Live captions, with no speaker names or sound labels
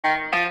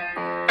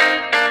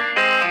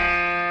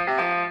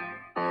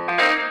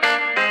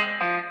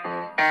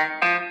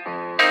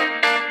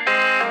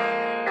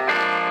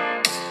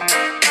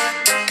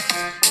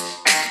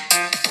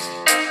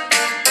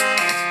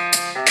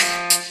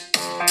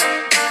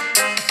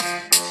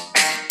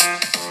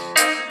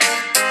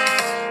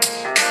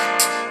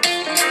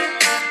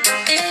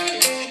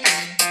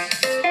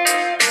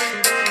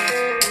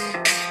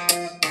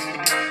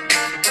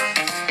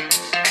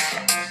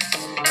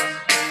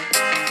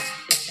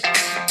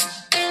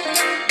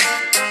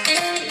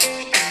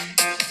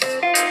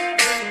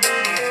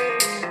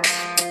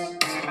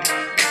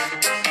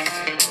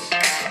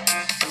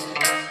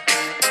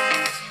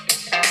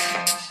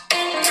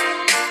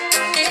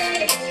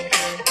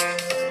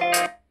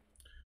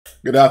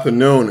Good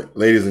afternoon,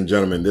 ladies and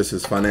gentlemen. This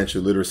is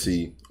Financial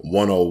Literacy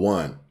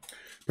 101.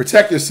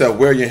 Protect yourself,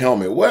 wear your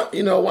helmet. Well, why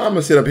I'm going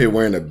to sit up here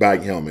wearing a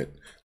bike helmet?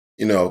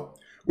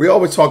 We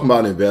always talk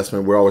about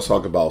investment. We're always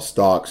talking about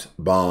stocks,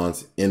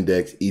 bonds,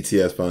 index,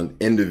 ETF funds,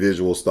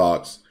 individual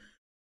stocks.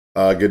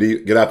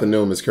 Good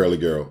afternoon, Miss Curly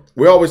Girl.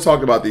 We always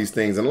talk about these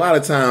things. And a lot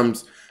of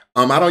times,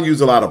 I don't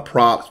use a lot of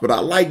props, but I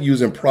like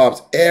using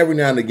props every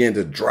now and again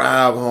to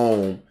drive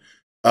home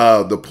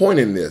the point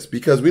in this,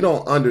 because we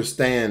don't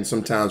understand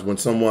sometimes when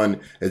someone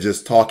is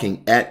just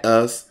talking at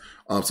us.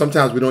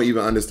 Sometimes we don't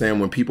even understand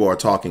when people are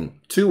talking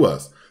to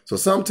us. So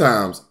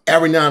sometimes,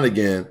 every now and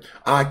again,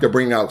 I like to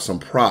bring out some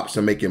props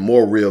to make it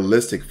more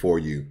realistic for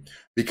you.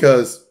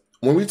 Because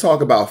when we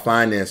talk about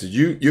finances,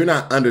 you're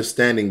not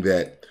understanding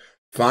that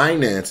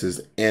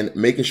finances and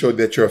making sure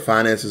that your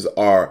finances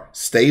are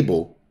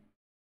stable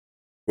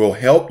will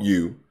help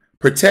you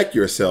protect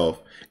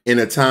yourself in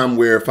a time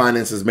where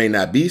finances may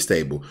not be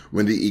stable,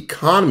 when the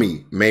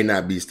economy may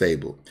not be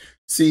stable.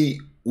 See,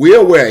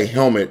 we'll wear a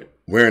helmet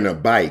wearing a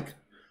bike,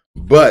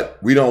 but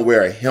we don't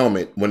wear a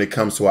helmet when it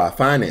comes to our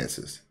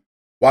finances.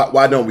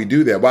 Why don't we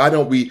do that? Why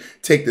don't we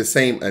take the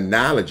same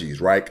analogies,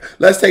 right?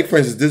 Let's take, for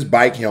instance, this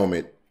bike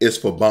helmet is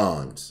for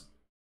bonds.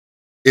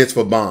 It's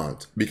for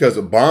bonds, because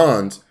of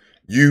bonds,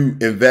 you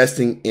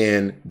investing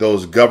in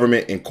those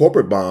government and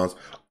corporate bonds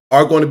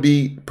are going to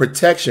be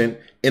protection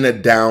in a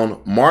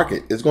down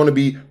market. It's going to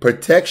be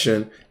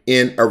protection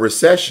in a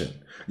recession.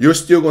 You're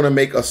still going to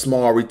make a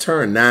small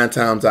return 9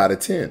 times out of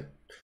 10,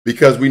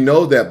 because we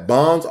know that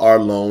bonds are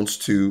loans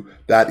to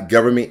that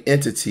government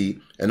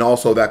entity and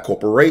also that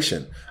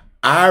corporation.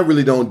 I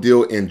really don't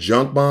deal in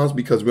junk bonds,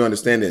 because we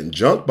understand that in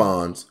junk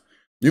bonds,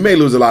 you may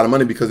lose a lot of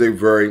money because they're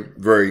very,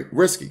 very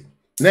risky.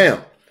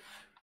 Now,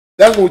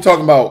 that's when we're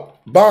talking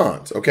about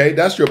bonds, okay?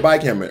 That's your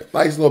bike helmet.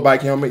 Nice little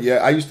bike helmet. Yeah,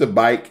 I used to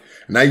bike.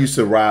 And I used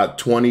to ride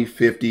 20,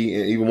 50,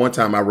 and even one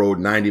time I rode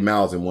 90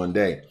 miles in one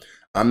day.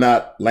 I'm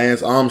not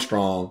Lance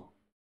Armstrong.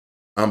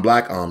 I'm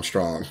Black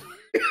Armstrong.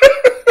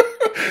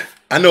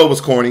 I know it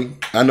was corny.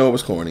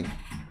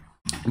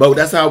 But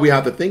that's how we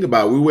have to think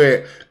about it. We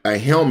wear a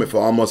helmet for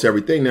almost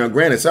everything. Now,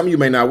 granted, some of you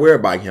may not wear a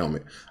bike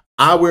helmet.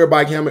 I wear a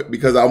bike helmet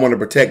because I want to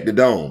protect the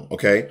dome,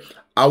 okay?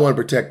 I want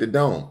to protect the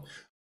dome.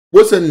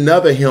 What's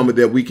another helmet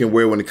that we can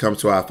wear when it comes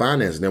to our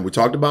finances? Now, we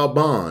talked about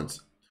bonds.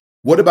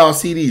 What about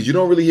CDs? You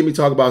don't really hear me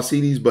talk about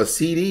CDs, but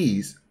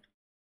CDs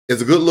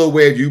is a good little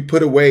way if you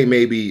put away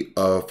maybe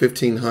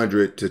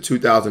 $1,500 to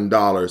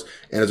 $2,000,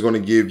 and it's going to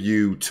give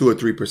you 2 or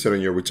 3% on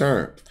your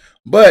return.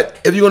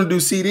 But if you're going to do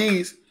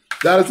CDs,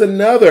 that is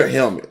another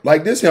helmet.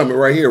 Like this helmet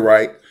right here,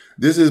 right?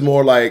 This is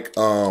more like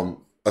a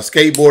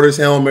skateboarder's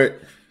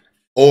helmet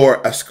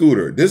or a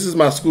scooter. This is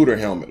my scooter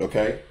helmet,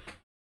 okay?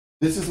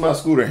 This is my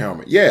scooter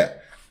helmet. Yeah,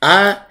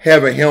 I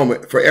have a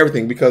helmet for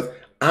everything because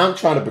I'm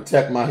trying to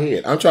protect my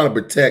head. I'm trying to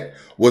protect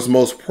what's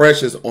most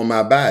precious on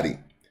my body.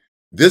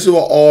 This is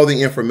what all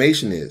the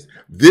information is.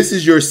 This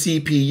is your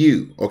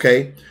CPU,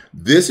 okay?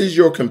 This is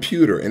your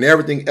computer, and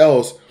everything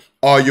else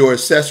are your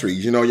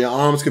accessories. Your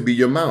arms could be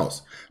your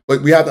mouse.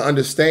 But we have to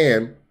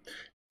understand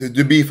that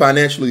to be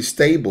financially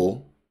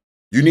stable,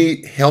 you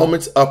need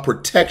helmets of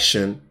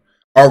protection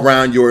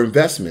around your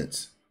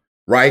investments,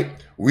 right?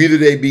 Whether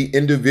they be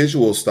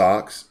individual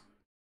stocks,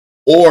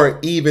 or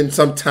even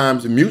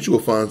sometimes mutual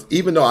funds.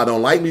 Even though I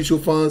don't like mutual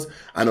funds,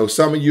 I know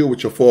some of you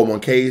with your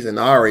 401ks and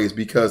IRAs,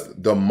 because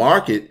the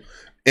market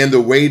and the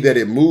way that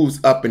it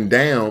moves up and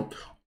down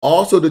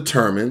also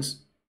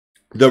determines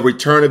the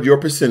return of your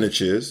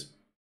percentages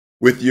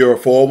with your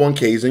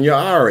 401ks and your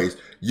IRAs.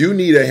 You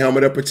need a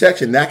helmet of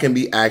protection. That can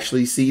be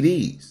actually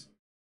CDs.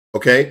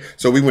 Okay,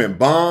 so we went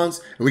bonds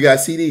and we got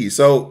CDs.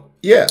 So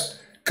yeah,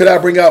 could I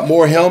bring out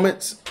more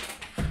helmets?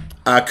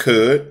 I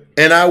could,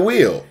 and I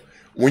will.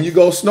 When you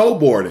go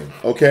snowboarding,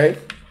 okay,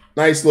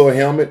 nice little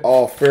helmet,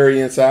 all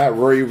furry inside,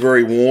 very,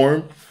 very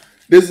warm.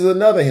 This is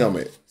another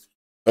helmet,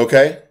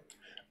 okay?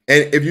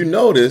 And if you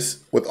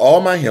notice, with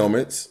all my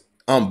helmets,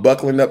 I'm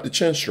buckling up the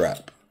chin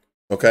strap,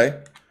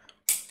 okay?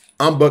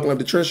 I'm buckling up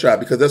the chin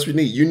strap because that's what you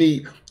need. You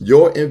need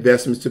your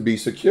investments to be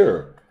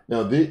secure.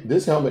 Now,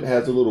 this helmet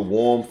has a little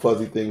warm,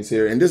 fuzzy things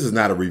here, and this is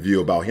not a review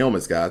about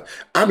helmets, guys.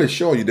 I'm just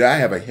showing you that I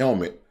have a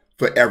helmet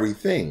for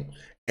everything,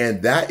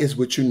 and that is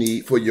what you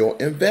need for your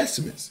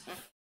investments.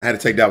 I had to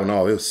take that one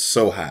off. It was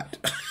so hot.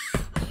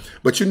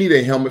 but you need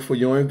a helmet for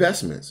your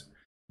investments.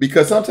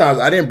 Because sometimes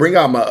I didn't bring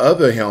out my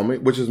other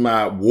helmet, which is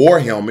my war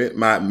helmet,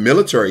 my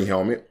military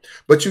helmet,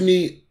 but you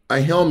need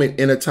a helmet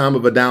in a time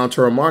of a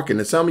downturn market.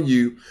 And some of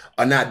you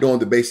are not doing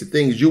the basic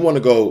things. You want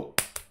to go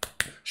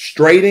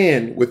straight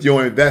in with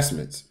your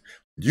investments.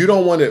 You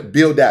don't want to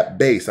build that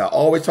base. I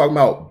always talk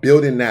about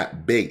building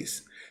that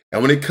base.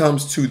 And when it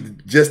comes to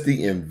just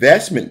the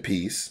investment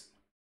piece,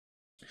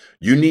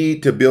 you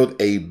need to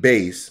build a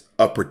base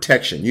of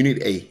protection. You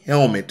need a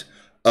helmet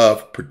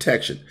of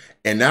protection.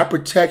 And that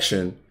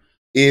protection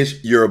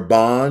is your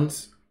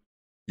bonds,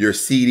 your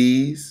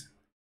CDs,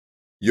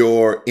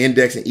 your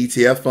index and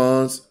ETF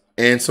funds,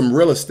 and some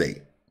real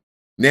estate.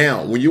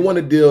 Now, when you want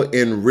to deal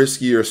in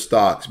riskier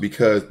stocks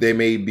because there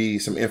may be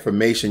some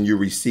information you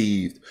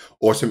received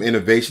or some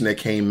innovation that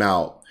came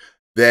out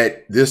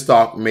that this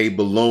stock may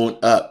balloon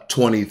up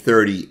 20,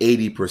 30,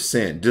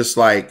 80%, just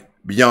like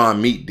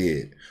Beyond Meat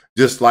did,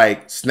 just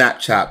like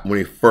Snapchat when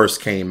it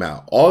first came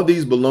out. All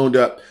these ballooned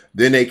up,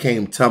 then they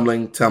came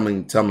tumbling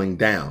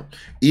down.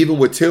 Even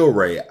with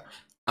Tilray,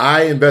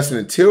 I invested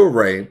in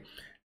Tilray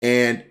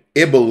and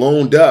it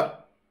ballooned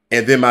up,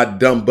 and then my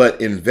dumb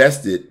butt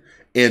invested,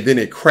 and then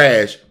it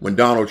crashed when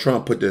Donald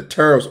Trump put the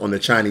tariffs on the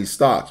Chinese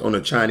stocks, on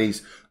the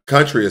Chinese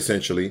country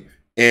essentially,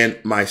 and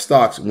my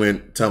stocks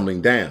went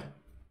tumbling down.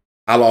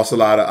 I lost a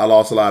lot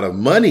of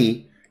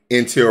money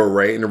in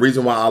Tilray, and the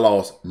reason why I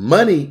lost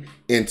money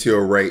in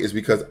Tilray is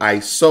because I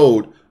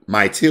sold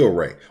my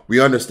Tilray.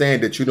 We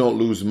understand that you don't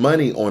lose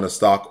money on a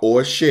stock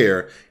or a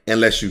share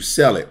unless you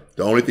sell it.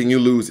 The only thing you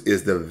lose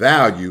is the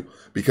value,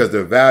 because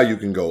the value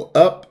can go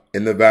up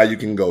and the value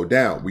can go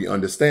down. We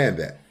understand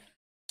that.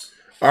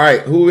 All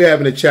right, who we have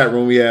in the chat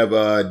room? We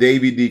have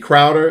Davey D.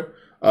 Crowder.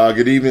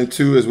 Good evening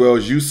to, as well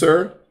as you,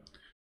 sir.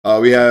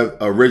 We have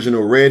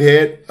Original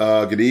Redhead.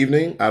 Good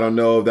evening. I don't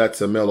know if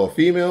that's a male or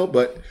female,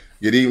 but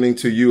good evening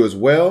to you as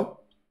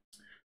well.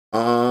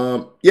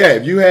 Yeah,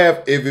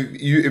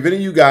 if any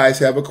of you guys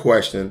have a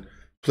question,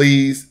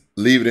 please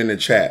leave it in the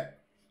chat.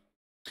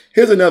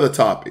 Here's another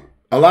topic.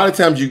 A lot of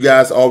times you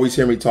guys always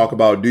hear me talk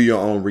about do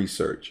your own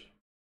research.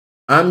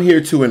 I'm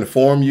here to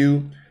inform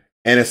you,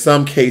 and in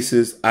some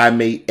cases, I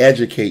may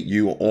educate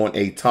you on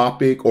a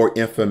topic or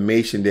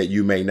information that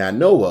you may not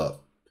know of.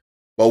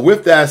 But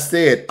with that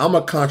said, I'm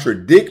going to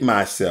contradict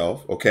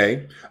myself,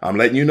 okay? I'm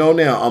letting you know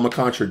now, I'm going to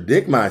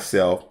contradict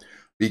myself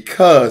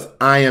because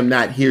I am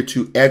not here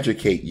to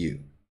educate you.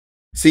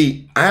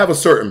 See, I have a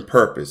certain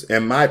purpose,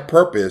 and my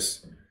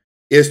purpose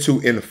is to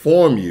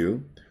inform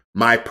you.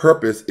 My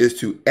purpose is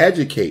to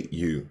educate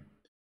you.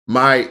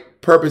 My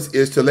purpose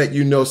is to let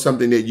you know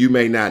something that you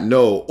may not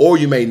know, or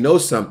you may know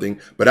something,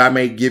 but I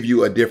may give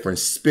you a different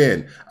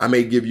spin. I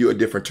may give you a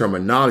different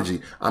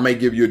terminology. I may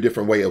give you a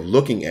different way of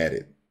looking at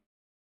it.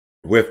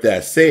 With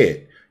that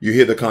said, you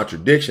hear the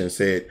contradiction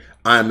said,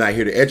 I'm not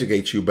here to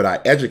educate you, but I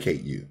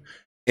educate you.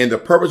 And the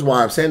purpose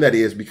why I'm saying that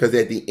is because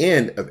at the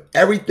end of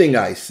everything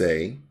I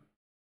say,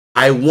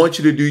 I want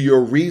you to do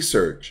your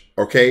research,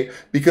 okay?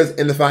 Because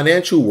in the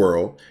financial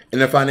world, in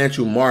the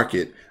financial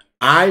market,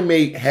 I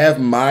may have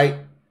my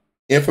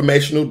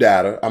informational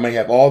data. I may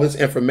have all this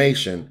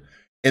information,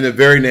 and the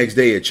very next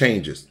day it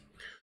changes.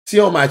 See,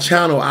 on my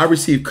channel, I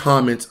receive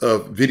comments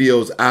of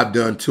videos I've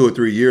done 2 or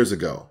 3 years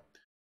ago.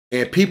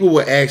 And people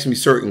will ask me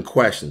certain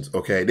questions,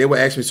 okay? They will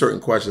ask me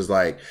certain questions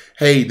like,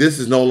 hey, this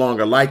is no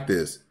longer like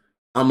this.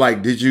 I'm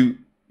like, did you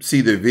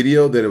see the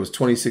video that it was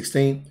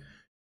 2016?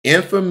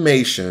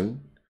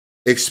 Information,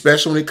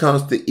 especially when it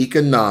comes to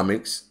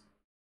economics,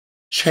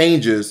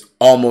 changes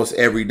almost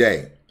every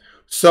day.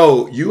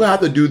 So you have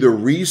to do the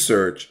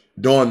research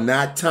during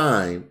that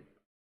time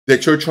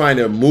that you're trying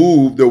to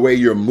move the way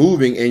you're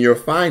moving in your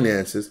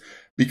finances,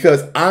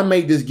 because I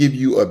may just give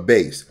you a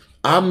base.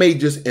 I may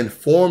just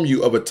inform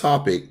you of a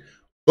topic,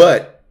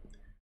 but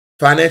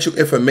financial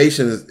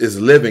information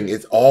is living.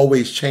 It's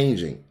always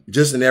changing,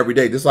 just in every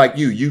day. Just like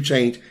you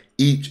change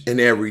each and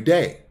every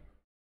day.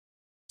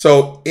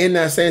 So in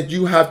that sense,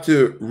 you have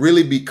to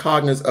really be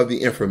cognizant of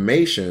the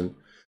information,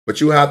 but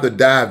you have to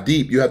dive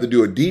deep. You have to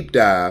do a deep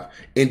dive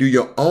and do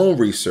your own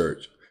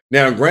research.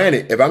 Now,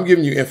 granted, if I'm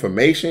giving you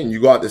information,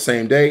 you go out the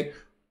same day,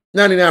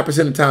 99% of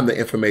the time, the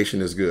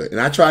information is good. And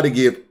I try to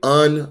give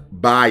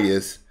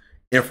unbiased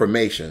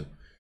information.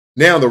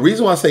 Now, the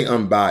reason why I say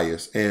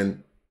unbiased,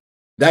 and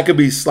that could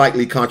be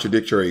slightly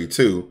contradictory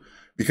too,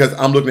 because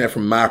I'm looking at it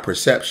from my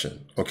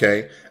perception,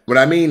 okay? What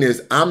I mean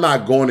is I'm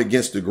not going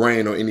against the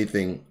grain or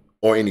anything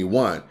or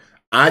anyone.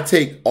 I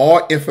take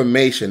all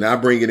information, I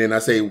bring it in, I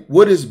say,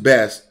 what is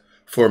best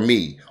for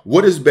me?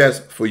 What is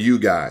best for you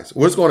guys?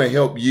 What's going to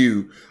help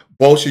you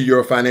bolster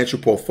your financial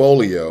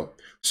portfolio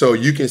so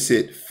you can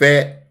sit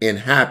fat and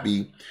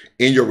happy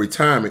in your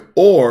retirement,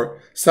 or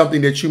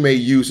something that you may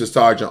use to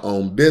start your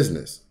own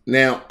business?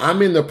 Now,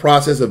 I'm in the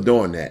process of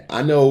doing that.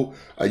 I know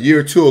a year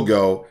or two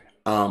ago,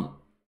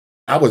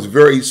 I was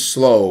very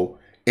slow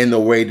in the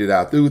way that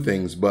I do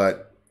things,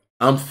 but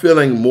I'm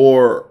feeling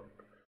more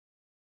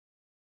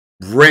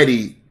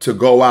ready to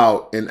go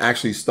out and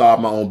actually start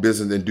my own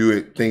business and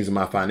do things in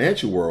my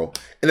financial world.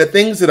 And the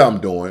things that I'm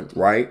doing,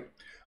 right?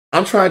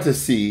 I'm trying to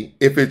see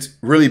if it's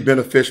really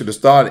beneficial to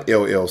start an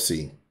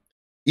LLC.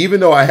 Even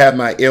though I have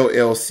my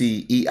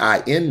LLC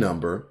EIN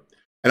number,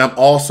 and I'm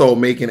also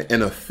making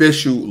an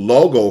official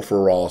logo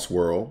for Ross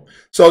World.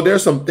 So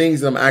there's some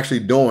things that I'm actually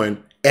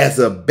doing as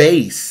a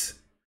base.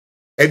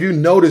 If you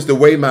notice, the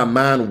way my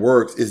mind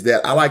works is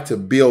that I like to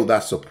build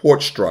that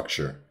support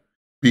structure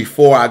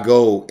before I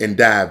go and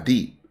dive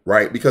deep,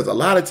 right? Because a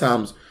lot of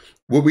times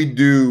what we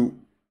do,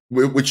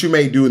 what you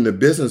may do in the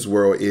business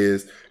world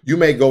is you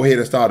may go ahead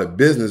and start a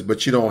business,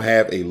 but you don't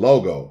have a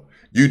logo.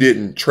 You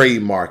didn't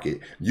trademark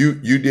it. You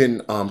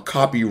didn't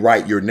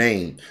copyright your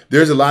name.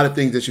 There's a lot of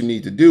things that you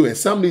need to do. And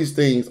some of these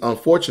things,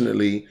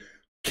 unfortunately,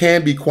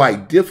 can be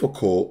quite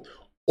difficult,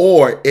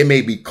 or it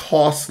may be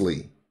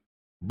costly.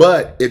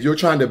 But if you're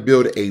trying to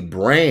build a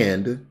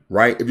brand,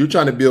 right? If you're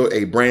trying to build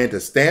a brand to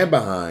stand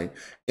behind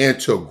and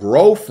to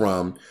grow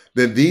from,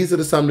 then these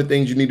are some of the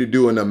things you need to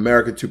do in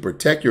America to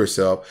protect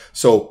yourself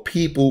so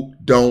people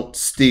don't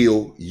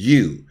steal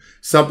you.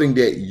 Something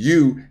that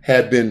you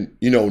have been,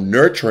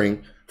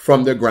 nurturing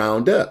from the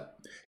ground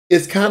up.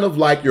 It's kind of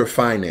like your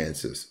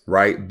finances,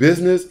 right?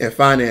 Business and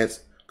finance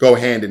go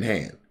hand in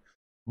hand,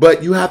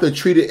 but you have to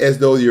treat it as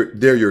though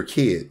they're your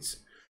kids,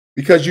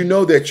 because you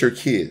know that your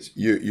kids,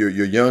 your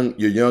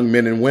young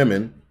men and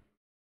women,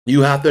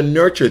 you have to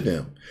nurture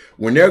them.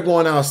 When they're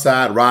going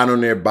outside, riding on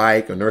their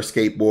bike, on their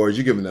skateboards,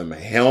 you're giving them a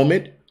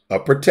helmet, a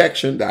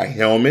protection, that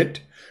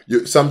helmet.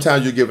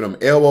 Sometimes you're giving them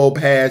elbow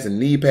pads and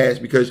knee pads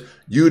because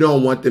you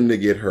don't want them to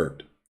get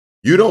hurt.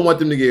 You don't want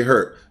them to get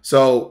hurt.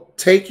 So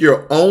take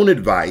your own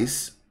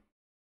advice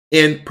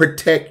and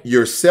protect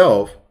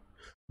yourself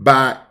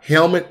by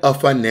helmet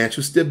of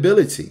financial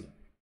stability.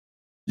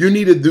 You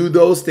need to do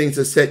those things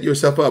to set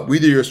yourself up.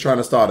 Whether you're trying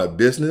to start a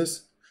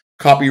business,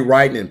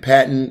 copywriting and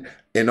patent,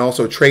 and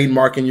also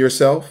trademarking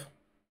yourself,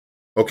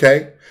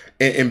 okay,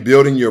 and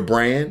building your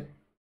brand,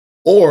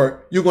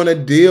 or you're going to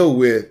deal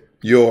with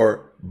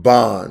your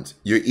bonds,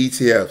 your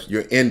ETFs,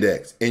 your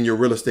index, and your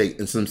real estate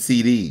and some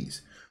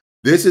CDs.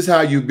 This is how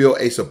you build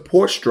a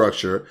support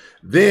structure.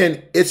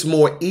 Then it's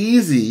more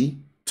easy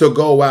to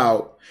go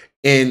out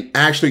and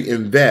actually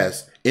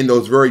invest in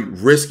those very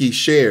risky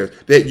shares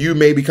that you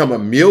may become a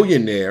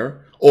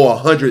millionaire or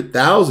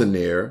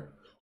 100,000-aire,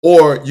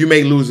 or you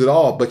may lose it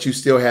all, but you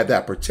still have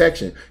that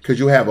protection because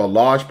you have a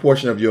large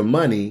portion of your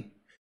money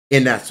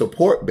in that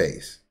support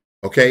base.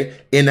 Okay,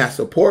 in that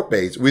support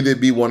base, whether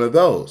it be one of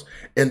those.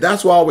 And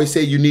that's why I always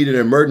say you need an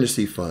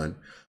emergency fund,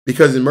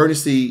 because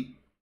emergency,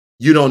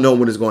 you don't know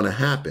when it's going to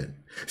happen.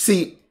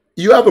 See,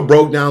 you ever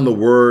broke down the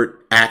word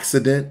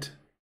accident,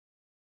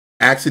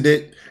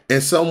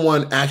 and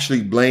someone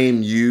actually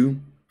blamed you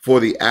for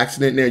the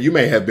accident? Now, you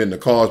may have been the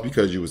cause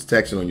because you was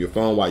texting on your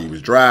phone while you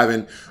was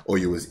driving, or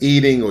you was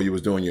eating, or you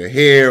was doing your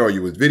hair, or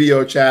you was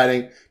video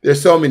chatting. There's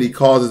so many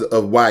causes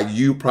of why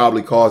you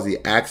probably caused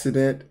the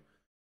accident.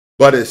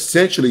 But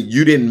essentially,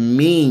 you didn't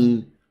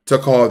mean to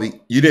cause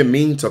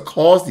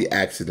the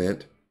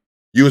accident.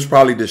 You was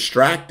probably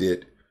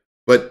distracted,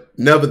 but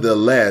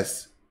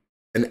nevertheless,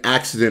 an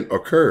accident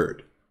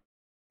occurred.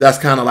 That's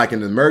kind of like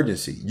an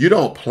emergency. You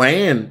don't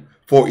plan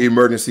for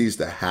emergencies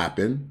to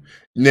happen.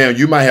 Now,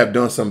 you might have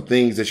done some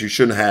things that you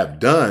shouldn't have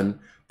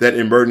done. That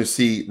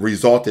emergency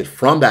resulted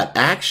from that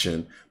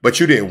action, but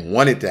you didn't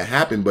want it to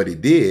happen, but it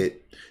did.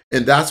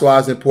 And that's why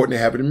it's important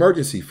to have an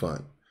emergency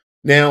fund.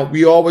 Now,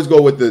 we always go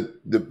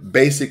with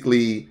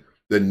basically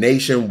the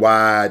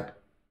nationwide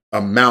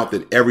amount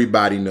that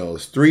everybody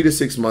knows, 3 to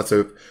 6 months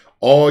of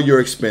all your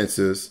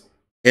expenses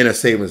in a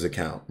savings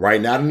account, right?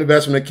 Not an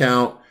investment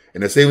account.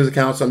 In a savings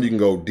account, something you can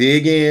go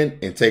dig in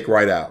and take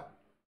right out.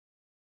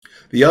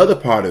 The other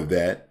part of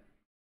that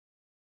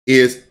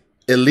is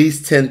at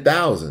least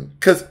 10,000.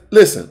 Because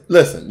listen,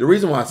 the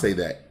reason why I say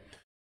that,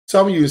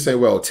 some of you say,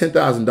 well,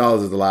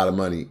 $10,000 is a lot of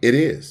money. It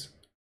is.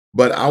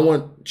 But I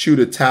want you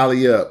to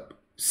tally up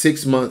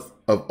 6 months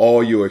of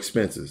all your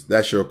expenses.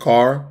 That's your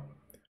car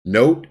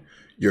note,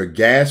 your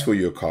gas for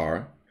your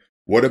car.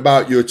 What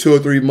about your 2 or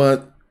 3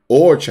 month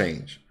oil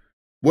change?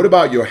 What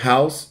about your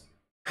house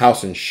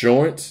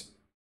insurance,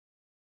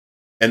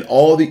 and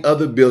all the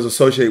other bills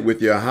associated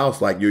with your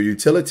house, like your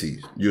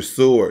utilities, your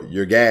sewer,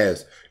 your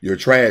gas, your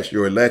trash,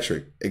 your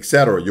electric,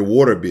 etc., your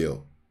water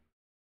bill?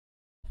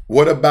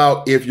 What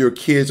about if your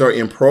kids are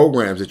in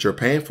programs that you're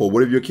paying for?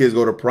 What if your kids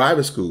go to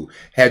private school?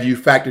 Have you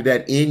factored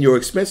that in your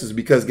expenses?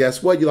 Because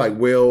guess what? You're like,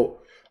 well,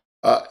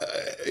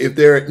 you're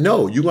going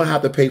to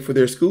have to pay for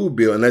their school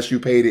bill unless you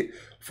paid it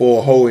for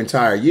a whole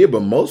entire year.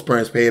 But most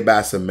parents pay it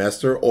by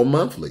semester or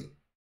monthly.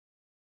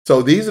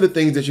 So these are the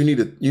things that you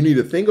need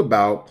to think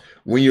about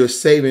when you're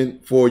saving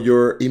for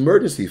your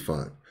emergency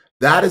fund.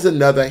 That is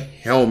another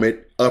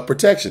helmet of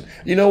protection.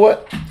 You know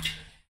what?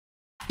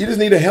 You just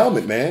need a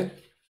helmet, man.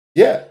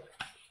 Yeah.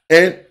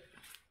 And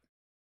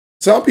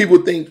some people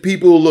think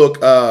people look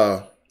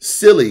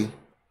silly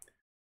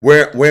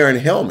wearing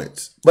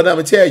helmets. But I'm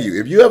going to tell you,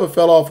 if you ever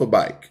fell off a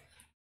bike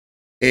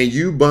and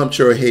you bumped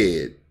your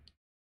head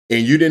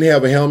and you didn't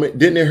have a helmet,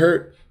 didn't it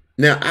hurt?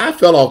 Now, I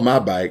fell off my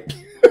bike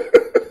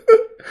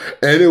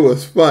and it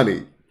was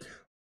funny,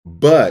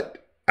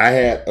 but I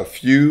had a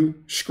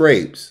few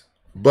scrapes,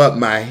 but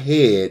my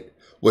head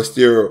was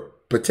still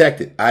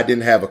protected. I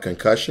didn't have a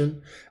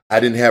concussion. I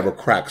didn't have a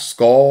cracked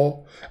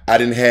skull. I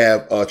didn't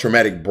have a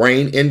traumatic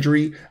brain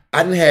injury.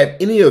 I didn't have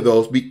any of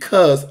those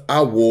because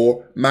I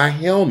wore my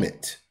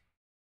helmet.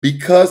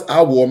 Because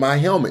I wore my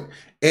helmet.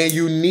 And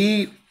you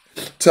need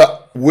to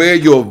wear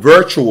your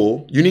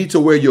virtual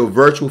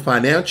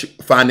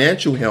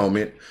financial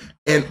helmet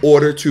in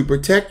order to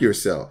protect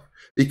yourself.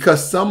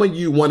 Because some of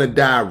you want to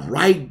dive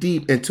right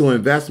deep into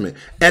investment.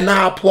 And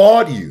I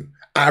applaud you.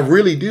 I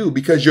really do,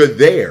 because you're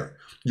there.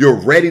 You're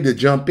ready to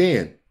jump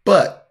in.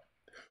 But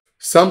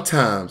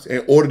sometimes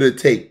in order to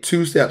take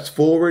 2 steps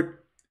forward,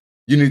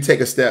 you need to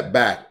take a step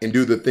back and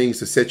do the things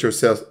to set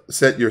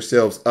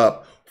yourselves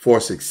up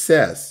for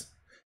success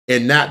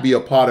and not be a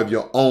part of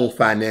your own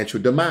financial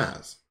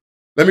demise.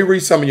 Let me read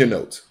some of your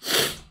notes.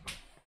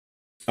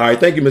 All right.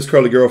 Thank you, Ms.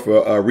 Curly Girl,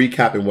 for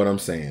recapping what I'm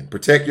saying.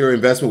 Protect your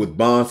investment with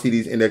bonds,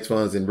 CDs, index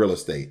funds, and real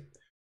estate.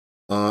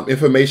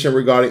 Information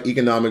regarding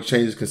economic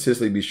changes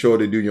consistently. Be sure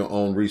to do your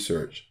own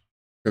research.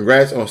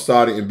 Congrats on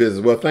starting in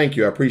business. Well, thank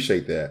you. I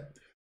appreciate that.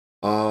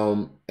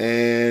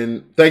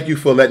 And thank you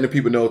for letting the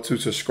people know to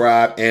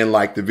subscribe and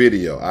like the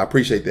video. I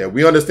appreciate that.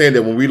 We understand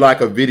that when we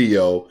like a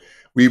video,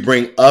 we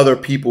bring other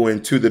people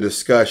into the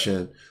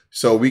discussion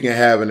so we can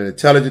have an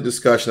intelligent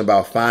discussion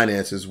about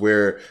finances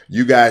where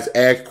you guys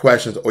ask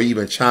questions or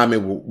even chime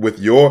in with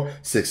your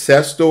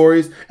success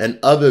stories and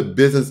other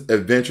business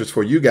adventures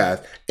for you guys.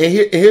 And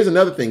here's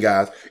another thing,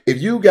 guys.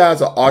 If you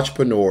guys are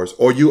entrepreneurs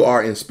or you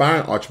are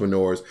inspiring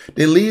entrepreneurs,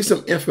 then leave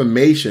some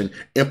information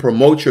and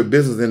promote your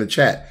business in the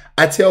chat.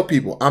 I tell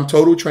people I'm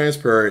total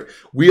transparent.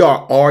 We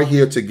are all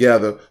here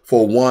together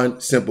for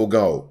one simple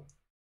goal: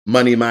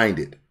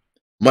 money-minded.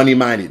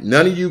 Money-minded.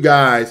 None of you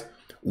guys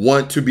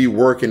want to be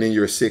working in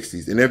your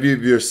 60s. And if you're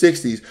in your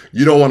 60s,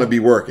 you don't want to be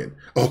working.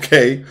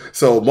 Okay.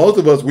 So most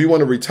of us, we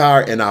want to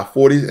retire in our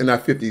 40s and our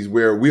 50s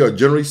where we are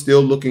generally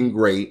still looking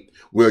great.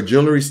 We're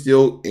generally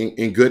still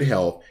in good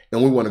health.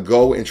 And we want to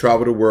go and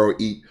travel the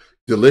world, eat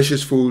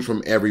delicious foods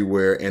from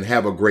everywhere and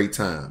have a great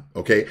time.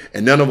 Okay.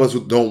 And none of us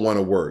don't want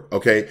to work.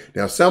 Okay.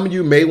 Now, some of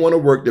you may want to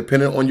work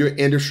depending on your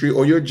industry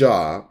or your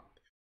job,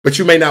 but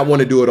you may not want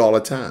to do it all the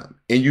time.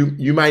 And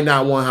you might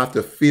not want to have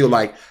to feel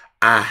like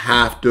I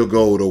have to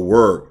go to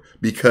work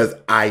because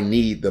I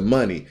need the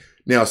money.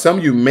 Now, some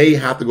of you may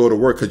have to go to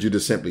work because you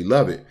just simply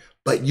love it,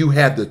 but you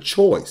have the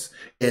choice.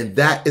 And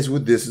that is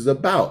what this is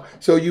about.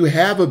 So you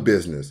have a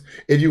business.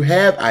 If you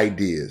have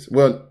ideas,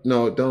 well,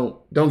 no,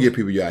 don't give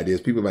people your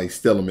ideas. People might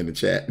steal them in the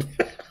chat.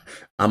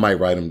 I might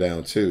write them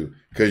down too,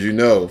 because you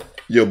know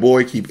your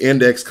boy keep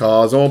index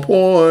cards on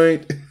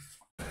point.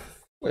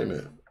 Wait a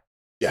minute.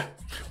 Yeah.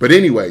 But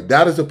anyway,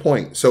 that is the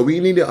point. So we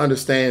need to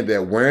understand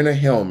that wearing a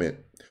helmet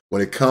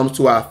when it comes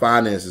to our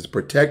finances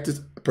protect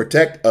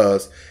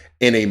us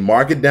in a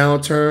market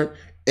downturn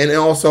and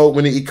also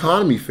when the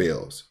economy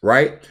fails,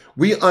 right?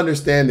 We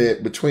understand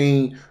that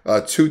between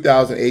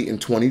 2008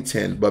 and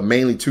 2010, but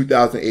mainly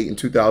 2008 and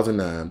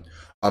 2009,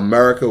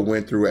 America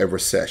went through a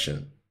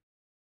recession.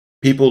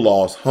 People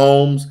lost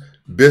homes,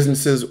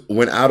 businesses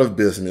went out of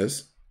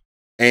business,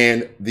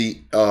 and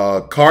the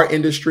car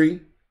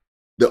industry,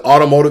 the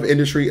automotive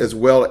industry, as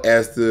well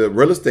as the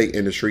real estate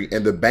industry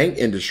and the bank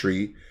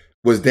industry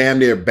was damn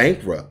near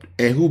bankrupt.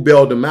 And who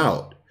bailed them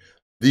out?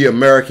 The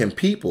American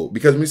people.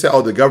 Because we say,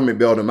 oh, the government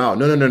bailed them out.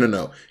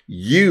 No.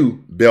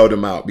 You bailed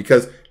them out,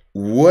 because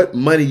what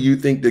money you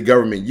think the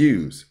government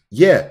used?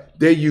 Yeah,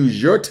 they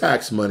use your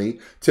tax money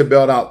to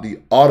bail out the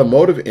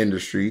automotive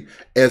industry,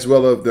 as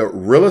well as the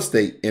real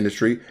estate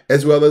industry,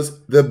 as well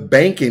as the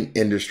banking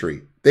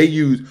industry. They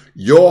use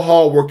your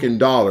hardworking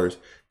dollars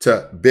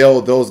to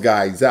bail those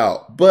guys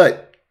out.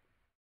 But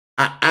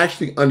I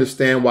actually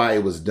understand why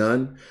it was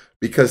done.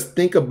 Because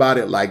think about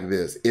it like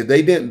this. If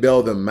they didn't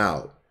bail them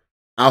out,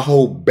 our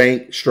whole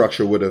bank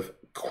structure would have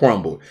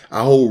crumbled.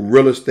 Our whole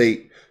real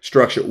estate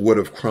structure would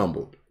have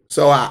crumbled.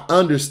 So I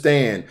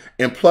understand.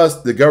 And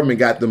plus, the government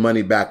got the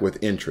money back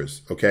with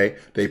interest. Okay.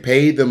 They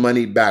paid the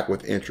money back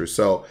with interest.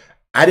 So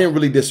I didn't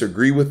really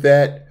disagree with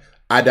that.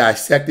 I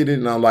dissected it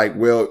and I'm like,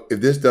 well, if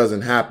this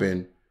doesn't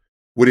happen,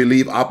 would it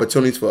leave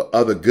opportunities for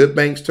other good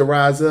banks to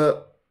rise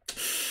up?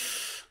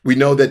 We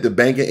know that the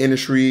banking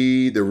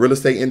industry, the real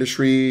estate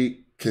industry,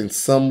 can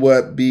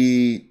somewhat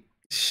be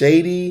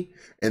shady.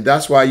 And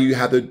that's why you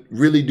have to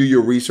really do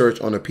your research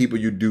on the people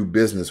you do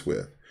business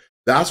with.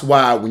 That's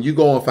why when you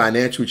go on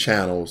financial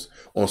channels,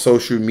 on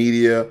social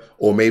media,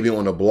 or maybe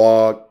on a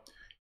blog,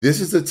 this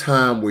is a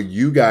time where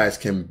you guys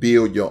can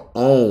build your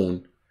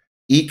own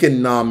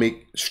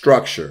economic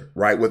structure,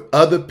 right? With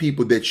other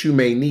people that you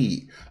may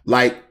need.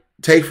 Like,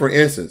 take for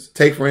instance,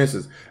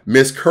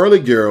 Miss Curly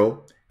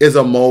Girl is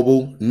a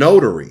mobile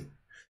notary.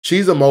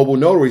 She's a mobile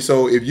notary.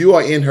 So if you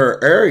are in her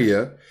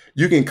area,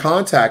 you can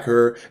contact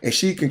her and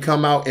she can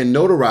come out and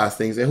notarize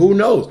things. And who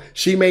knows,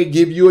 she may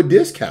give you a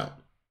discount.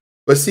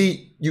 But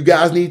see, you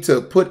guys need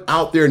to put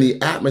out there in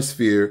the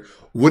atmosphere,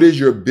 what is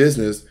your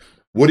business?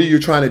 What are you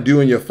trying to do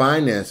in your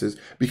finances?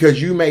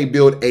 Because you may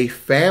build a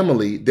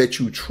family that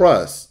you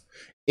trust.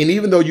 And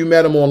even though you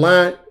met them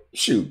online,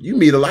 shoot, you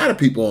meet a lot of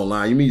people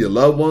online. You meet your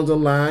loved ones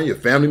online, your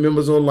family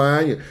members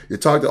online. You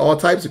talk to all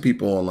types of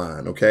people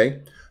online,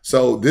 okay?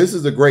 So this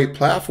is a great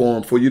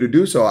platform for you to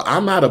do so.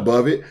 I'm not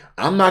above it.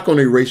 I'm not going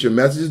to erase your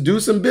messages. Do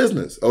some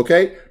business,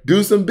 okay?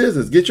 Do some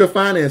business. Get your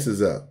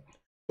finances up.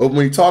 But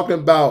when you're talking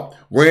about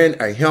wearing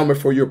a helmet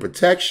for your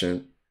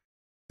protection,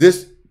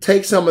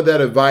 take some of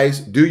that advice,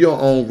 do your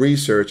own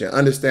research, and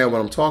understand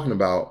what I'm talking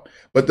about.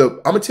 But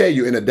I'm going to tell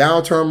you, in a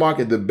downturn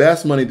market, the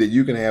best money that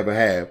you can have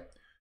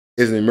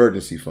is an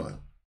emergency fund.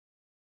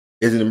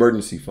 Is an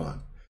emergency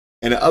fund.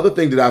 And the other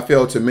thing that I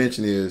failed to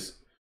mention is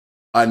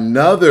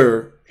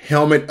another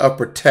helmet of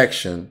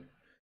protection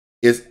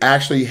is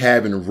actually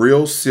having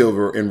real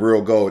silver and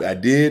real gold. I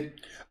did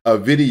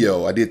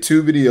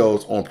two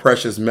videos on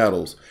precious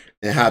metals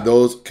and how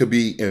those could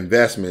be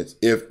investments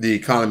if the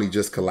economy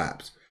just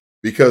collapsed.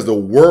 Because the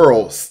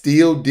world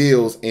still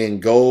deals in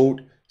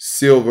gold,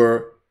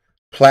 silver,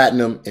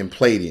 platinum, and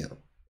palladium.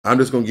 I'm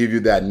just going to give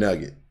you that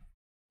nugget.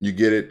 You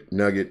get it?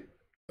 Nugget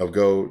of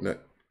gold.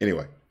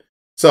 Anyway,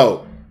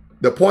 so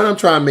the point I'm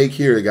trying to make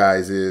here,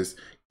 guys, is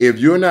if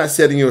you're not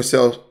setting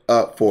yourself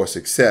up for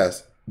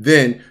success,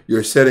 then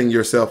you're setting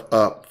yourself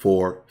up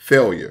for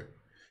failure.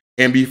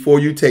 And before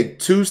you take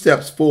 2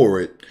 steps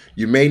forward,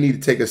 you may need to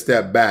take a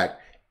step back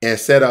and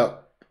set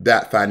up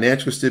that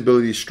financial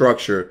stability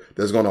structure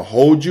that's going to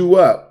hold you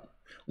up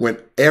when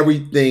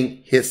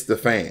everything hits the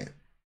fan.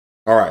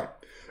 All right.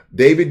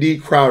 David D.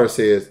 Crowder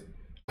says,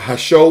 I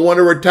sure want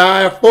to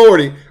retire at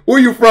 40. Where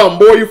you from,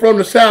 boy? You from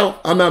the South?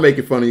 I'm not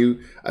making fun of you.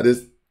 I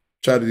just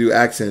try to do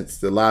accents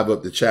to live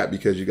up the chat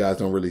because you guys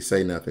don't really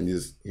say nothing. You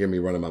just hear me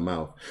running my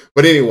mouth.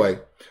 But anyway,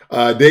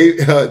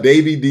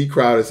 David D.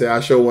 Crowder said, I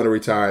sure want to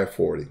retire at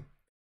 40.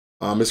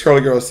 Miss Curly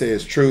Girl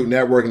says, true,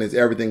 networking is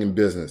everything in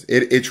business.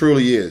 It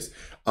truly is.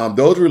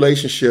 Those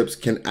relationships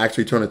can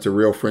actually turn into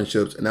real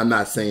friendships. And I'm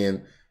not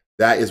saying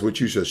that is what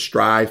you should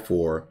strive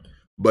for.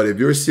 But if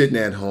you're sitting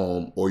at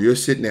home or you're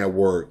sitting at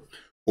work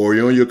or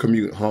you're on your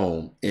commute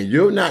home and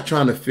you're not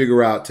trying to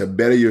figure out to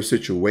better your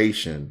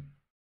situation,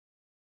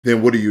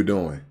 then what are you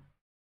doing?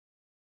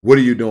 What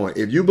are you doing?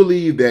 If you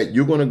believe that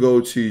you're going to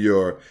go to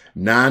your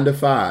 9 to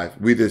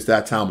 5, whether it's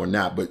that time or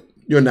not, but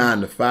you're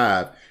 9 to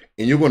 5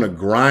 and you're going to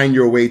grind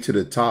your way to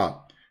the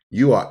top,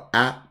 you are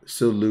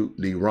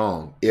absolutely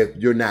wrong. If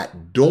you're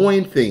not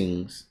doing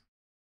things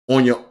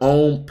on your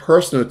own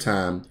personal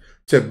time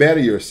to better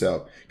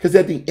yourself. Because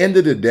at the end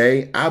of the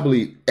day, I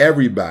believe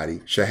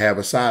everybody should have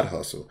a side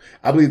hustle.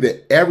 I believe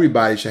that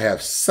everybody should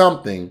have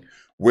something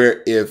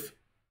where if,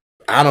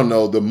 I don't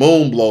know, the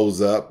moon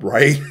blows up,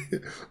 right,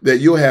 that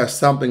you'll have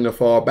something to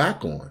fall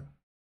back on.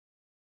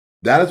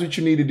 That is what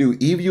you need to do.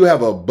 Either you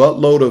have a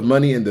buttload of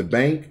money in the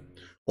bank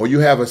or you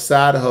have a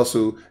side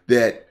hustle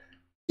that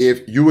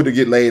if you were to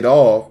get laid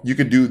off, you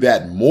could do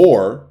that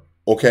more,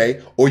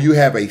 okay? Or you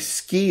have a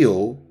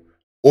skill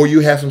or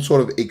you have some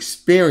sort of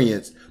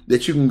experience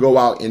that you can go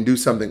out and do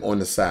something on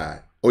the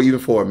side or even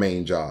for a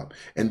main job.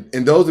 And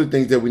those are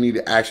things that we need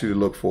to actually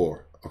look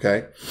for,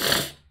 okay?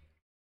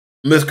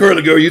 Miss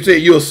Curly Girl, you say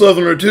you're a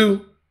Southerner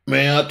too?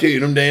 Man, I'll tell you,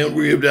 them damn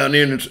ribs down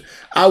there.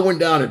 I went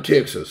down to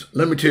Texas.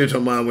 Let me tell you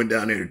something. I went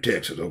down there to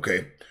Texas,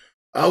 okay?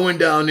 I went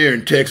down there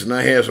in Texas and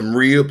I had some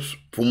ribs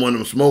from one of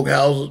them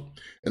smokehouses.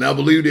 And I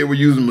believe they were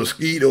using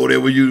mosquito. They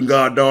were using,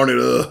 God darn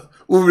it,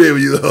 what were they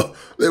using?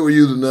 They were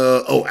using,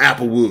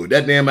 applewood.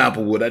 That damn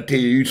applewood. I tell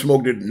you, you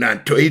smoked it,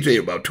 he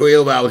said about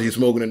 12 hours he's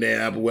smoking the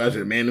damn applewood. I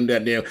said, man, them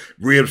that damn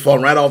ribs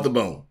falling right off the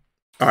bone.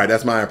 All right,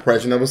 that's my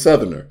impression of a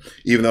Southerner,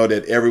 even though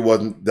that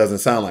everyone doesn't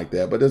sound like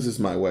that, but this is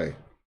my way.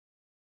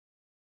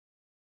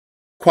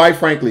 Quite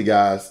frankly,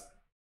 guys,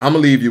 I'm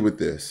going to leave you with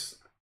this.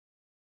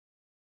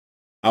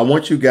 I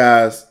want you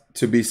guys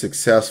to be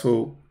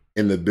successful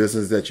in the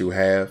business that you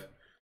have,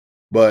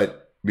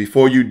 but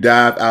before you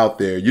dive out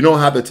there, you don't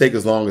have to take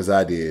as long as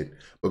I did,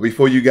 but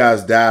before you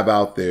guys dive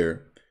out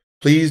there,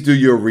 please do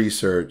your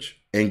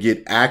research and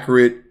get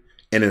accurate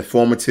and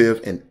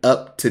informative and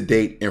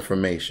up-to-date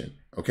information.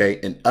 Okay,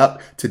 and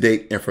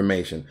up-to-date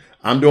information.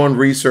 I'm doing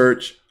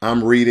research,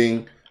 I'm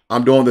reading,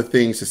 I'm doing the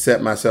things to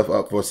set myself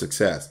up for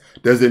success.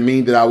 Does it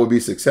mean that I will be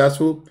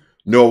successful?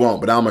 No, it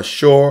won't, but I'm a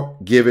sure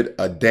give it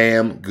a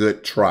damn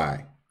good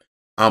try.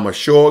 I'm a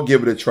sure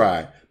give it a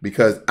try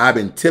because I've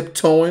been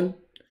tiptoeing,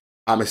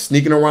 I've been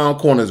sneaking around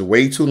corners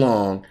way too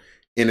long,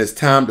 and it's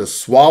time to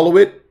swallow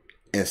it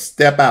and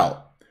step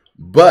out.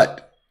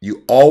 But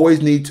you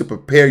always need to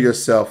prepare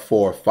yourself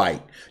for a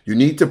fight. You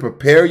need to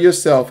prepare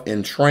yourself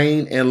and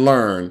train and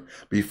learn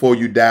before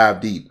you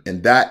dive deep.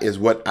 And that is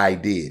what I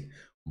did.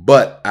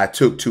 But I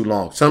took too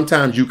long.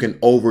 Sometimes you can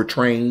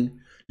overtrain.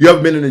 You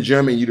ever been in the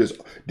gym and you just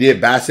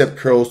did bicep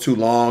curls too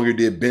long, you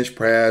did bench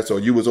press, or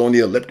you was on the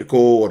elliptical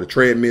or the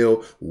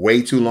treadmill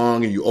way too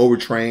long and you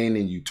overtrained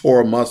and you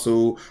tore a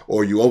muscle,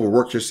 or you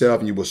overworked yourself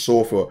and you were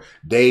sore for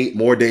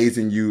more days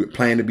than you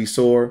planned to be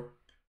sore?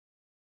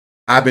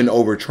 I've been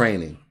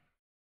overtraining.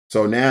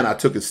 So now I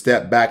took a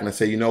step back and I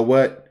said, you know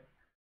what?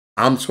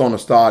 I'm just going to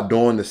start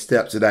doing the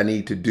steps that I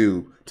need to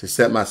do to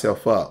set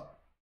myself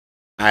up.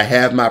 I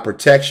have my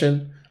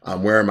protection.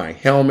 I'm wearing my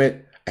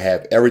helmet. I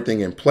have everything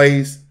in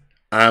place.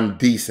 I'm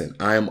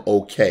decent. I am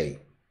okay.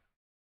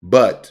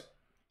 But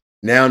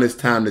now it's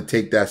time to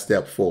take that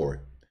step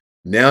forward.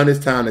 Now it's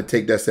time to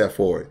take that step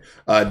forward.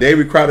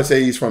 David Crowder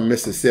says he's from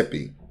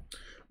Mississippi.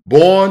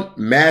 Born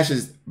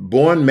matches,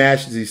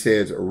 he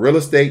says, real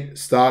estate,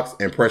 stocks,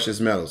 and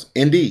precious metals.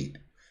 Indeed.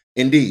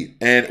 Indeed.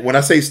 And when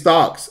I say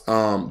stocks,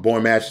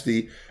 Born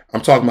Majesty,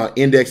 I'm talking about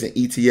index and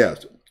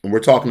ETFs. And we're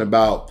talking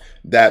about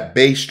that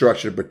base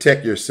structure to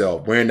protect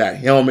yourself, wearing that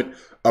helmet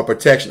of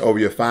protection over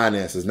your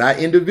finances, not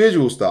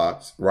individual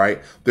stocks,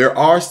 right? There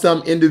are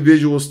some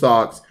individual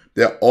stocks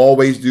that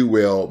always do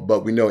well,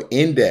 but we know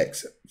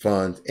index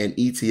funds and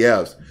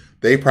ETFs,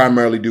 they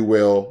primarily do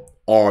well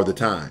all the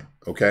time,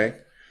 okay?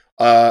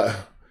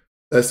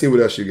 Let's see what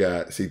else you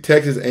got. See,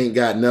 Texas ain't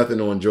got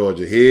nothing on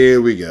Georgia.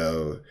 Here we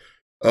go.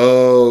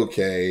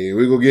 Okay,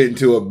 we're going to get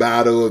into a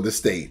battle of the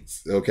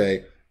states,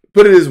 okay?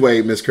 Put it this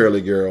way, Miss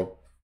Curly Girl.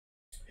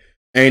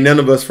 Ain't none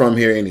of us from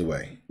here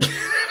anyway.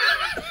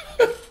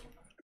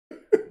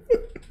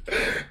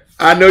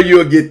 I know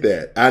you'll get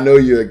that. I know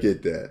you'll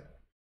get that.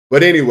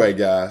 But anyway,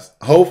 guys,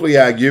 hopefully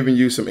I've given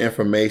you some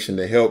information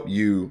to help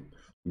you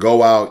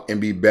go out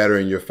and be better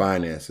in your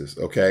finances,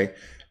 okay?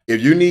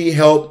 If you need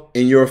help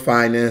in your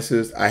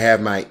finances, I have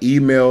my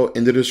email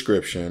in the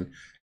description,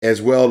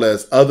 as well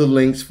as other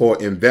links for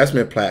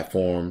investment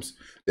platforms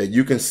that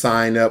you can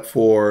sign up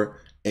for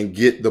and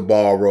get the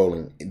ball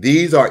rolling.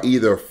 These are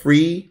either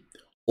free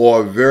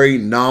or a very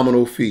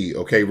nominal fee,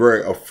 okay?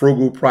 A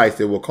frugal price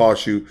that will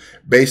cost you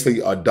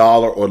basically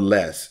 $1 or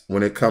less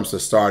when it comes to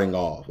starting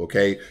off,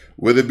 okay?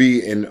 Whether it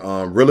be in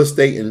real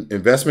estate and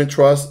investment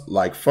trusts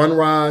like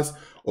Fundrise,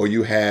 or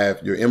you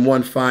have your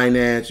M1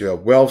 Finance, you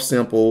have Wealth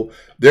Simple.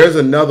 There's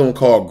another one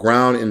called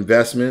Ground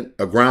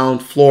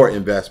Floor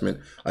Investment.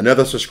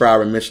 Another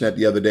subscriber mentioned that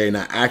the other day, and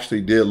I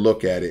actually did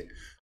look at it.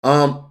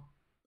 I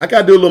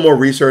got to do a little more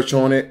research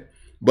on it,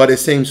 but it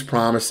seems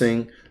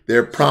promising.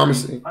 They're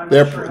promising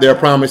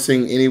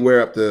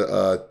anywhere up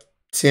to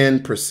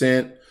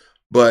 10%,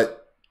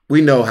 but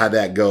we know how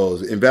that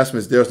goes.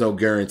 Investments, there's no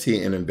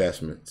guarantee in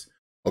investments.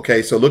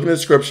 Okay, so look in the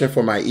description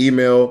for my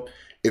email.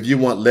 If you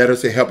want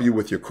letters to help you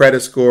with your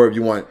credit score, if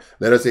you want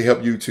letters to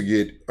help you to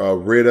get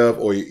rid of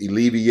or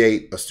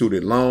alleviate a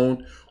student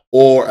loan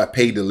or a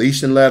pay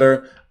deletion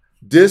letter,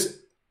 just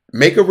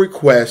make a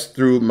request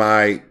through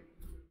my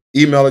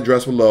email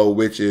address below,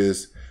 which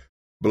is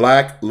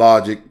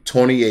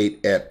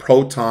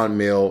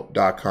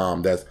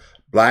blacklogic28@protonmail.com. That's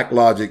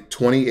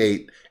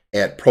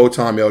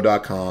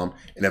blacklogic28@protonmail.com.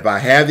 And if I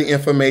have the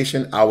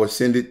information, I will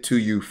send it to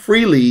you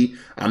freely.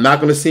 I'm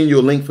not going to send you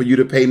a link for you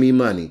to pay me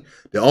money.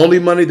 The only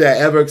money that I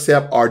ever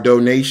accept are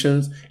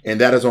donations, and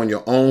that is on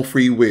your own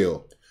free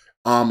will.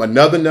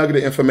 Another nugget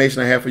of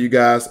information I have for you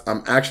guys,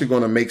 I'm actually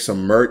going to make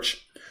some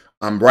merch.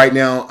 Right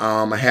now,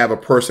 I have a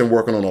person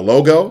working on a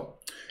logo,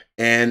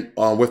 and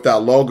with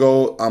that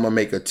logo, I'm going to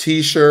make a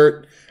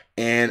t-shirt,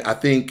 and I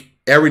think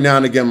every now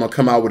and again, I'm going to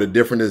come out with a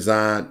different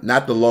design,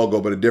 not the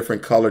logo, but a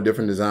different color,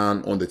 different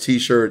design on the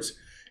t-shirts,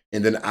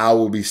 and then I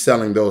will be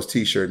selling those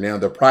t-shirts. Now,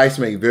 the price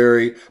may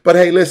vary, but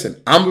hey, listen,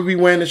 I'm going to be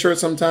wearing the shirt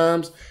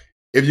sometimes.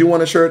 If you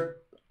want a shirt,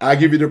 I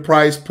give you the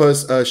price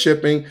plus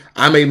shipping.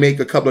 I may make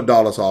a couple of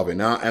dollars off it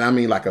now, and I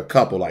mean like a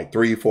couple, like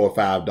 $3, $4,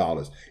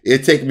 $5.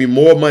 It takes me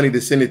more money to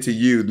send it to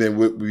you than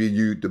would be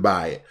you to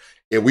buy it.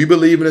 If we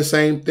believe in the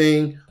same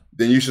thing,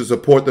 then you should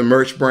support the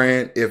merch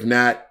brand. If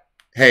not,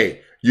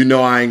 hey, you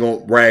know I ain't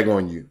gonna brag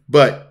on you.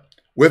 But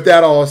with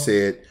that all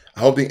said, I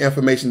hope the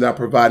information that I'm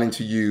providing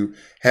to you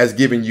has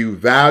given you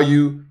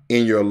value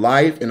in your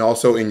life and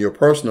also in your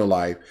personal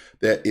life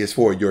that is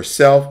for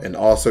yourself and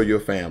also your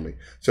family.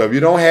 So if you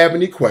don't have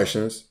any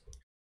questions,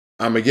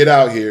 I'm going to get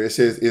out here. It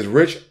says, is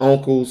Rich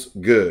Uncles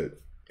good?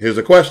 Here's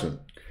a question.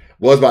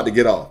 Was about to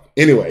get off.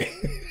 Anyway,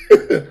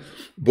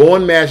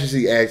 Born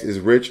Majesty asks, is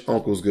Rich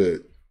Uncles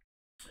good?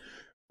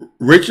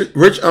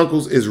 Rich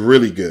Uncles is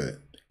really good.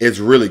 It's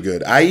really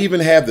good. I even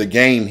have the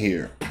game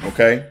here,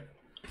 okay?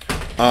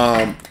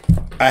 I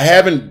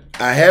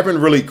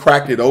haven't really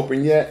cracked it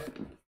open yet.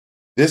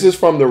 This is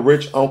from the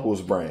Rich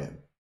Uncles brand.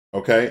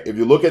 Okay, if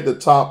you look at the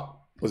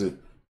top,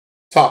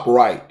 top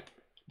right?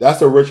 That's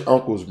the Rich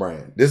Uncles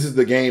brand. This is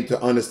the game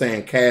to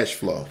understand cash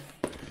flow.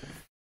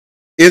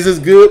 Is this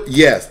good?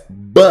 Yes,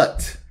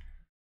 but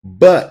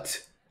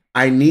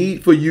I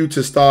need for you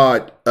to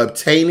start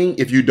obtaining,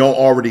 if you don't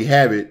already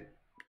have it,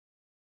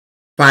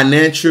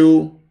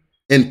 financial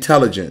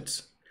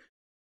intelligence.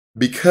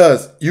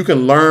 Because you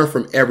can learn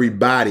from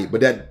everybody,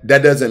 but that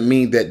doesn't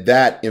mean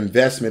that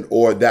investment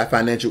or that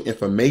financial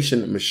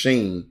information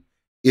machine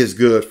is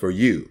good for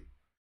you.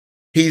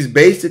 He's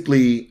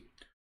basically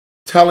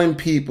telling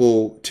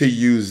people to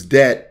use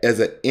debt as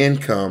an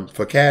income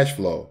for cash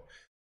flow.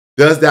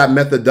 Does that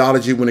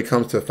methodology when it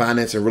comes to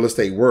finance and real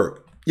estate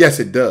work? Yes,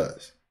 it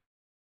does.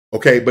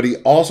 Okay, but he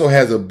also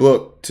has a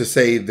book to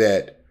say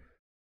that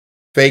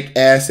fake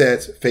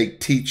assets, fake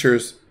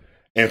teachers,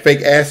 and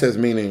fake assets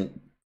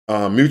meaning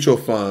mutual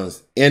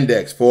funds,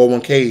 index,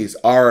 401ks,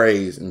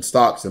 RAs, and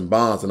stocks and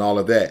bonds and all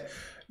of that,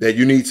 that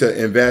you need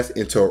to invest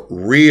into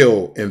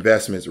real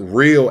investments,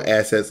 real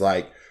assets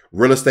like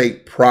real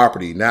estate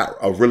property, not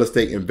a real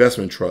estate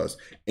investment trust,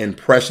 and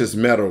precious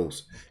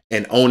metals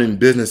and owning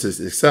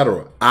businesses,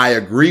 etc. I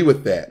agree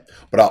with that.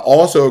 But I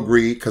also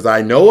agree, because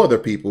I know other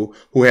people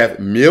who have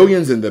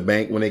millions in the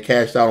bank when they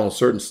cashed out on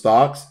certain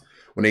stocks,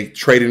 when they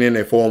traded in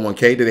their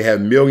 401k, that they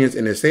have millions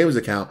in their savings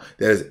account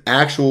that is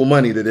actual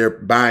money that they're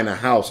buying a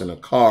house and a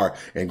car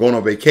and going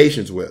on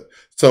vacations with.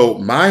 So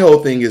my whole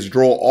thing is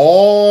draw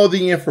all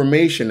the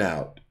information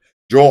out,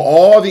 draw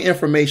all the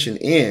information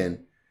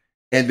in,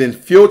 and then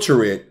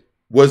filter it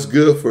what's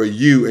good for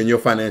you and your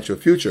financial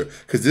future.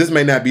 Because this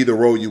may not be the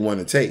road you want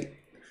to take.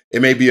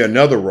 It may be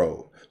another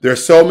road.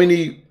 There's so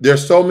many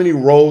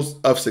roads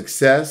of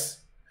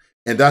success.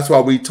 And that's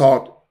why we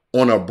talk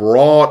on a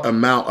broad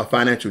amount of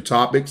financial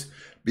topics,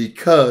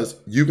 because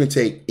you can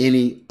take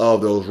any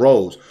of those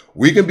roads.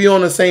 We can be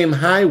on the same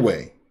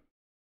highway.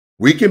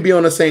 We can be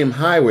on the same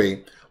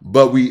highway,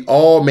 but we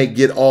all may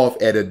get off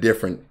at a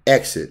different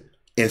exit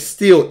and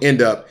still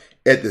end up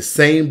at the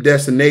same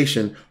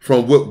destination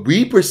from what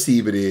we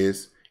perceive it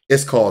is.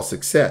 It's called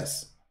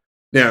success.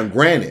 Now,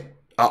 granted,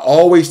 I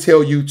always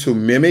tell you to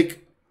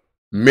mimic,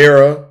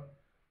 mirror,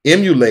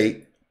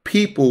 emulate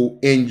people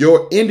in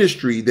your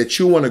industry that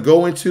you want to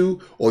go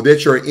into or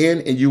that you're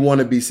in and you want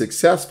to be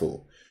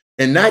successful.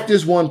 And not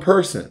just one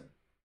person.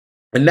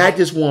 And not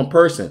just one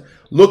person.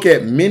 Look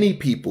at many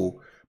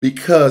people,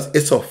 because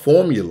it's a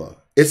formula.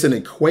 It's an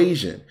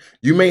equation.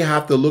 You may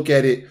have to look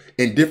at it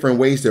in different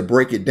ways to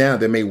break it down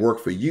that may work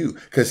for you,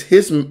 because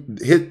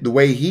the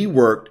way he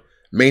worked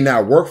may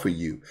not work for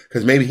you,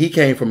 because maybe he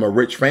came from a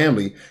rich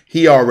family.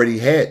 He already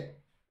had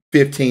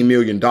 $15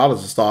 million to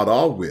start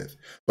off with.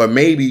 But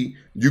maybe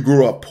you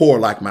grew up poor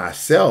like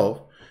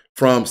myself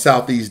from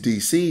Southeast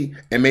DC,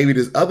 and maybe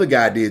this other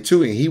guy did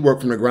too, and he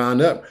worked from the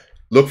ground up.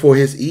 Look for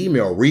his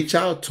email, reach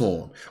out to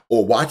him,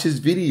 or watch his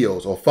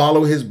videos, or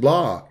follow his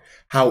blog.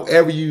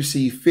 However you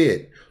see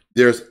fit.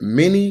 There's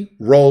many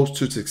roads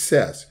to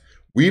success.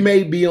 We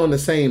may be on the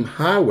same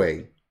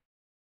highway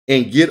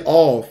and get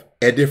off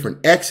at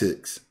different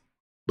exits,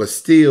 but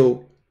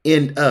still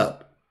end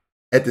up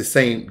at the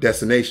same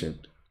destination,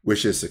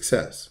 which is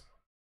success.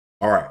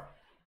 All right.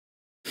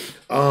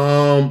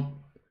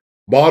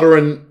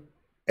 Baldwin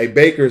A.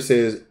 Baker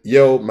says,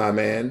 yo, my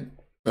man.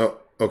 Oh,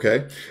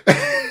 okay.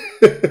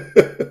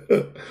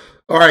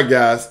 All right,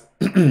 guys.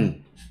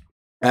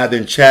 I've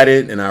been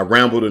chatted and I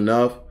rambled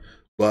enough.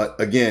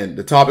 But again,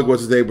 the topic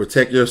was today,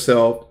 protect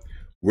yourself,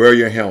 wear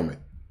your helmet.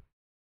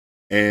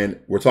 And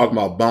we're talking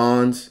about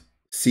bonds,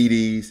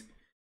 CDs,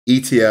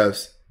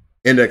 ETFs,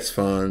 index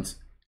funds,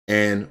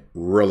 and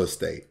real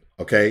estate,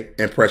 okay?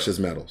 And precious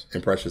metals,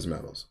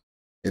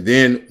 And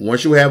then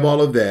once you have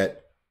all of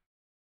that,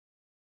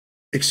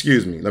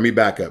 excuse me, let me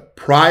back up.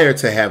 Prior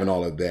to having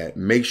all of that,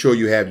 make sure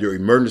you have your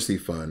emergency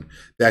fund.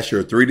 That's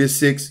your 3 to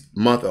 6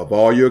 month of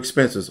all your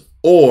expenses,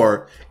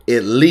 or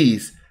at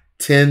least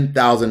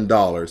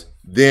 $10,000.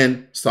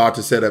 Then start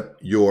to set up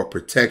your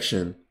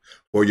protection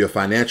for your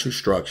financial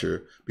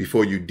structure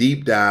before you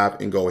deep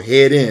dive and go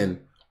head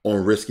in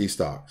on risky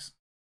stocks.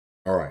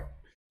 All right.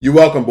 You're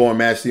welcome, Born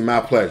Majesty.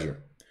 My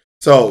pleasure.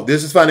 So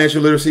this is Financial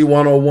Literacy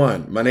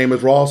 101. My name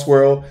is Ross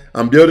Swirl.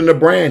 I'm building a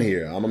brand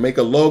here. I'm going to make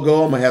a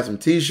logo. I'm going to have some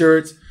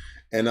t-shirts,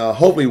 and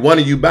hopefully one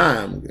of you buy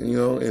them,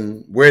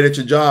 and wear it at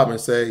your job and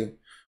say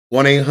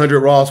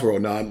 1-800-ROSS Swirl.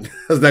 No,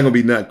 that's not going to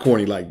be nothing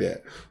corny like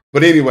that.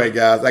 But anyway,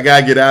 guys, I got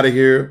to get out of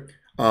here.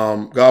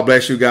 God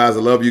bless you guys. I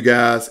love you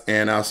guys,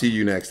 and I'll see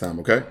you next time,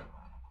 okay?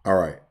 All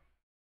right.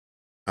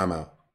 I'm out.